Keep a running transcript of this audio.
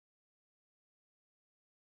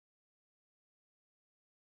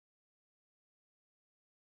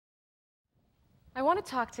I want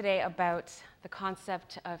to talk today about the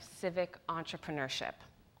concept of civic entrepreneurship.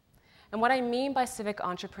 And what I mean by civic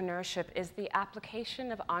entrepreneurship is the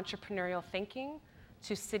application of entrepreneurial thinking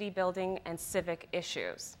to city building and civic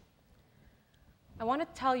issues. I want to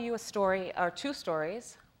tell you a story, or two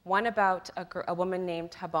stories, one about a woman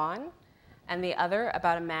named Habon, and the other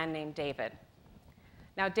about a man named David.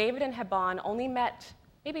 Now, David and Habon only met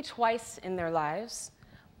maybe twice in their lives,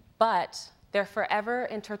 but they're forever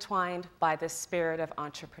intertwined by this spirit of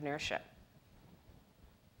entrepreneurship.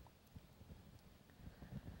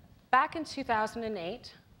 Back in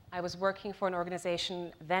 2008, I was working for an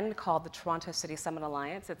organization then called the Toronto City Summit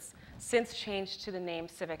Alliance. It's since changed to the name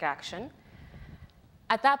Civic Action.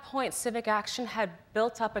 At that point, Civic Action had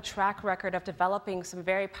built up a track record of developing some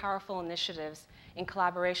very powerful initiatives in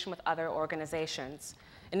collaboration with other organizations,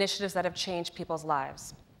 initiatives that have changed people's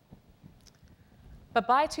lives. But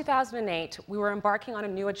by 2008, we were embarking on a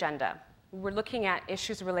new agenda. We were looking at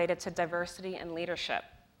issues related to diversity and leadership.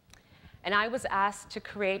 And I was asked to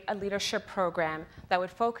create a leadership program that would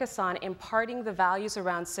focus on imparting the values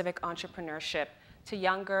around civic entrepreneurship to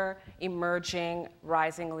younger, emerging,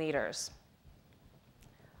 rising leaders.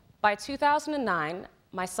 By 2009,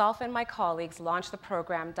 myself and my colleagues launched the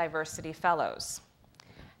program Diversity Fellows.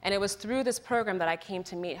 And it was through this program that I came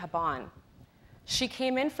to meet Habon. She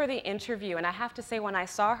came in for the interview, and I have to say, when I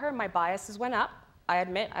saw her, my biases went up. I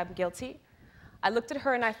admit, I'm guilty. I looked at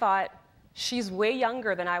her and I thought, she's way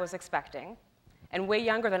younger than I was expecting, and way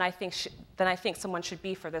younger than I think someone should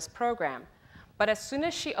be for this program. But as soon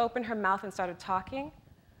as she opened her mouth and started talking,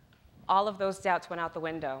 all of those doubts went out the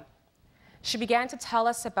window. She began to tell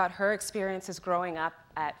us about her experiences growing up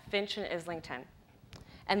at Finch and Islington,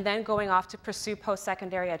 and then going off to pursue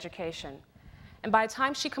post-secondary education. And by the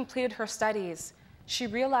time she completed her studies, she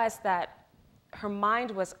realized that her mind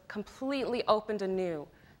was completely opened anew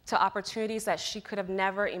to opportunities that she could have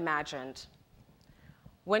never imagined.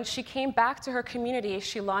 When she came back to her community,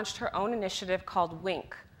 she launched her own initiative called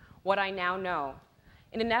WINK, What I Now Know,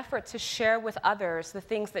 in an effort to share with others the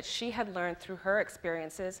things that she had learned through her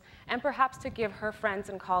experiences, and perhaps to give her friends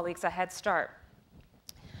and colleagues a head start.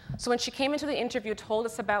 So when she came into the interview, told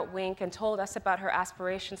us about WINK, and told us about her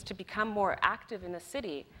aspirations to become more active in the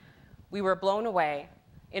city, we were blown away.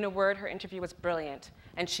 In a word, her interview was brilliant,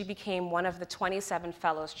 and she became one of the 27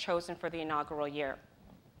 fellows chosen for the inaugural year.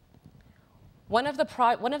 One of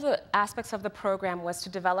the aspects of the program was to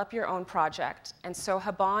develop your own project, and so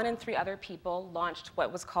Habon and 3 other people launched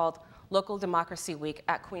what was called Local Democracy Week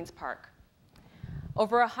at Queen's Park.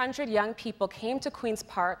 Over 100 young people came to Queen's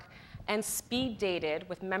Park and speed dated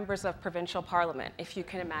with members of provincial parliament, if you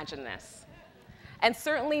can imagine this. And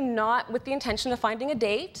certainly not with the intention of finding a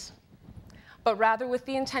date, but rather with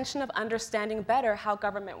the intention of understanding better how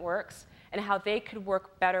government works and how they could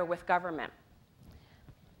work better with government.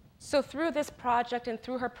 So through this project and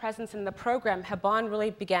through her presence in the program, Habon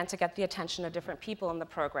really began to get the attention of different people in the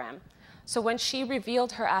program. So when she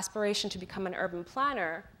revealed her aspiration to become an urban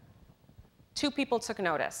planner, 2 people took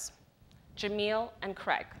notice, Jamil and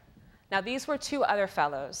Craig. Now, these were 2 other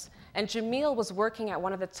fellows, and Jamil was working at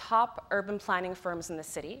one of the top urban planning firms in the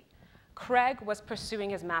city. Craig was pursuing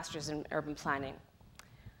his master's in urban planning.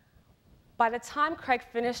 By the time Craig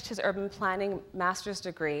finished his urban planning master's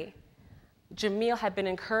degree, Jamil had been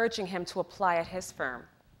encouraging him to apply at his firm,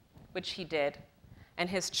 which he did, and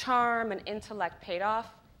his charm and intellect paid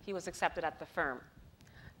off. He was accepted at the firm.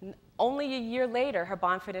 Only a year later,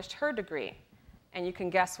 Habon finished her degree, and you can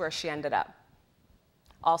guess where she ended up.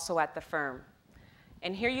 Also at the firm.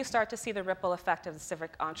 And here you start to see the ripple effect of the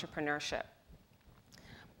civic entrepreneurship.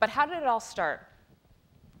 But how did it all start?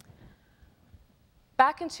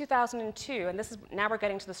 Back in 2002, and now we're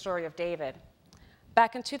getting to the story of David.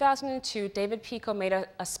 Back in 2002, David Pecaut made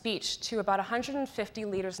a speech to about 150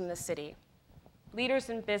 leaders in the city.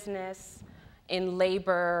 Leaders in business, in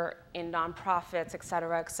labor, in nonprofits, et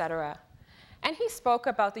cetera, et cetera. And he spoke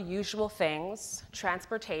about the usual things,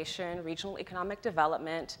 transportation, regional economic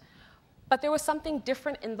development, but there was something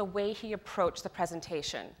different in the way he approached the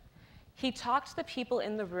presentation. He talked to the people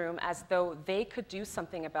in the room as though they could do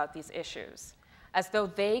something about these issues, as though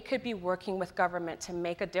they could be working with government to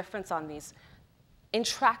make a difference on these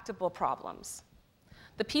intractable problems.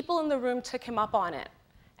 The people in the room took him up on it,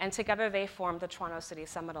 and together they formed the Toronto City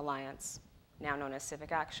Summit Alliance, now known as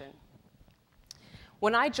Civic Action.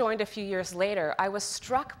 When I joined a few years later, I was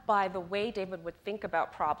struck by the way David would think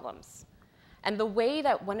about problems, and the way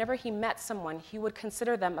that whenever he met someone, he would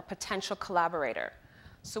consider them a potential collaborator.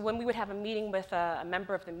 So when we would have a meeting with a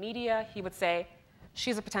member of the media, he would say,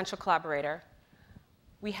 she's a potential collaborator.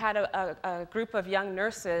 We had a group of young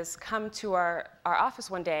nurses come to our office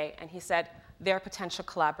one day, and he said, their potential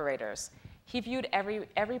collaborators. He viewed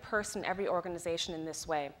every person, every organization in this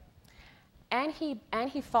way. And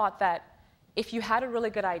he thought that if you had a really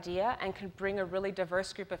good idea and could bring a really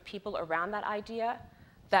diverse group of people around that idea,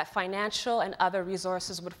 that financial and other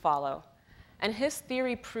resources would follow. And his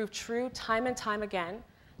theory proved true time and time again,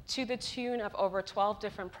 to the tune of over 12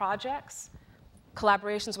 different projects,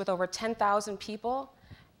 collaborations with over 10,000 people,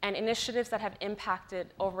 and initiatives that have impacted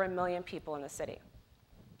over 1 million people in the city.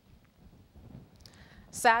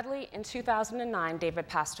 Sadly, in 2009, David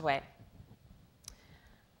passed away.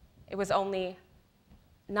 It was only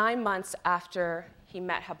 9 months after he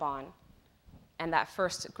met Haban and that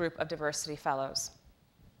first group of diversity fellows.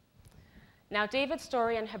 Now, David's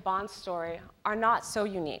story and Haban's story are not so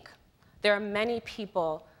unique. There are many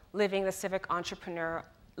people living with a civic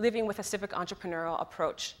entrepreneurial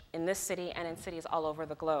approach in this city and in cities all over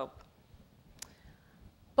the globe.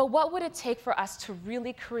 But what would it take for us to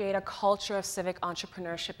really create a culture of civic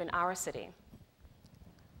entrepreneurship in our city?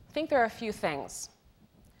 I think there are a few things.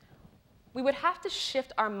 We would have to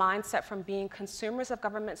shift our mindset from being consumers of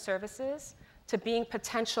government services to being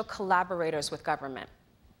potential collaborators with government.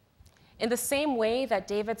 In the same way that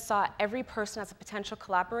David saw every person as a potential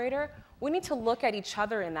collaborator, we need to look at each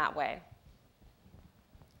other in that way.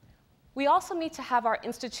 We also need to have our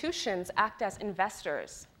institutions act as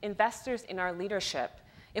investors in our leadership.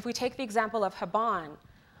 If we take the example of Haban,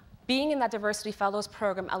 being in that Diversity Fellows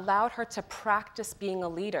program allowed her to practice being a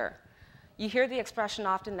leader. You hear the expression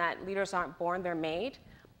often that leaders aren't born, they're made,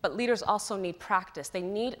 but leaders also need practice. They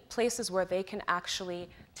need places where they can actually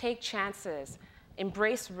take chances,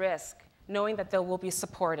 embrace risk, knowing that they will be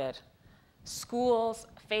supported. Schools,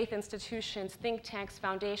 faith institutions, think tanks,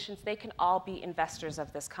 foundations, they can all be investors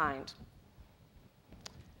of this kind.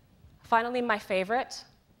 Finally, my favorite,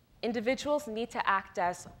 individuals need to act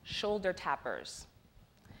as shoulder tappers.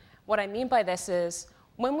 What I mean by this is,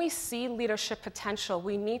 when we see leadership potential,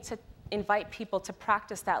 we need to invite people to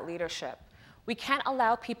practice that leadership. We can't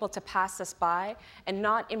allow people to pass us by and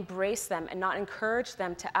not embrace them and not encourage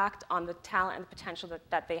them to act on the talent and the potential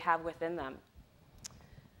that they have within them.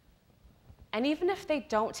 And even if they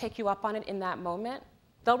don't take you up on it in that moment,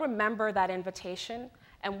 they'll remember that invitation,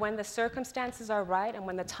 and when the circumstances are right and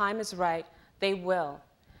when the time is right, they will.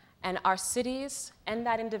 And our cities and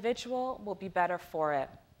that individual will be better for it.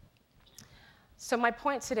 So my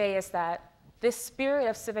point today is that this spirit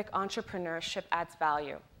of civic entrepreneurship adds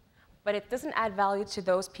value, but it doesn't add value to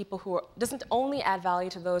those people doesn't only add value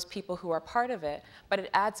to those people who are part of it, but it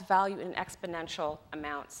adds value in exponential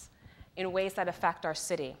amounts in ways that affect our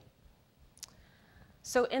city.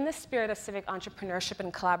 So in the spirit of civic entrepreneurship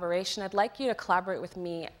and collaboration, I'd like you to collaborate with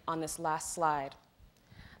me on this last slide.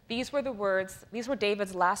 These were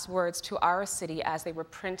David's last words to our city as they were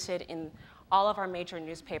printed in all of our major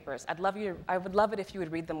newspapers. I would love it if you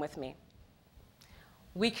would read them with me.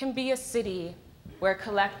 We can be a city where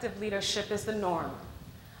collective leadership is the norm,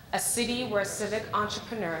 a city where civic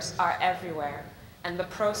entrepreneurs are everywhere, and the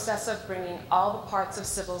process of bringing all the parts of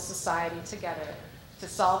civil society together to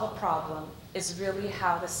solve a problem is really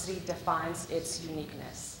how the city defines its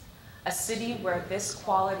uniqueness. A city where this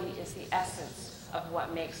quality is the essence of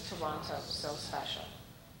what makes Toronto so special.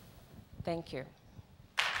 Thank you.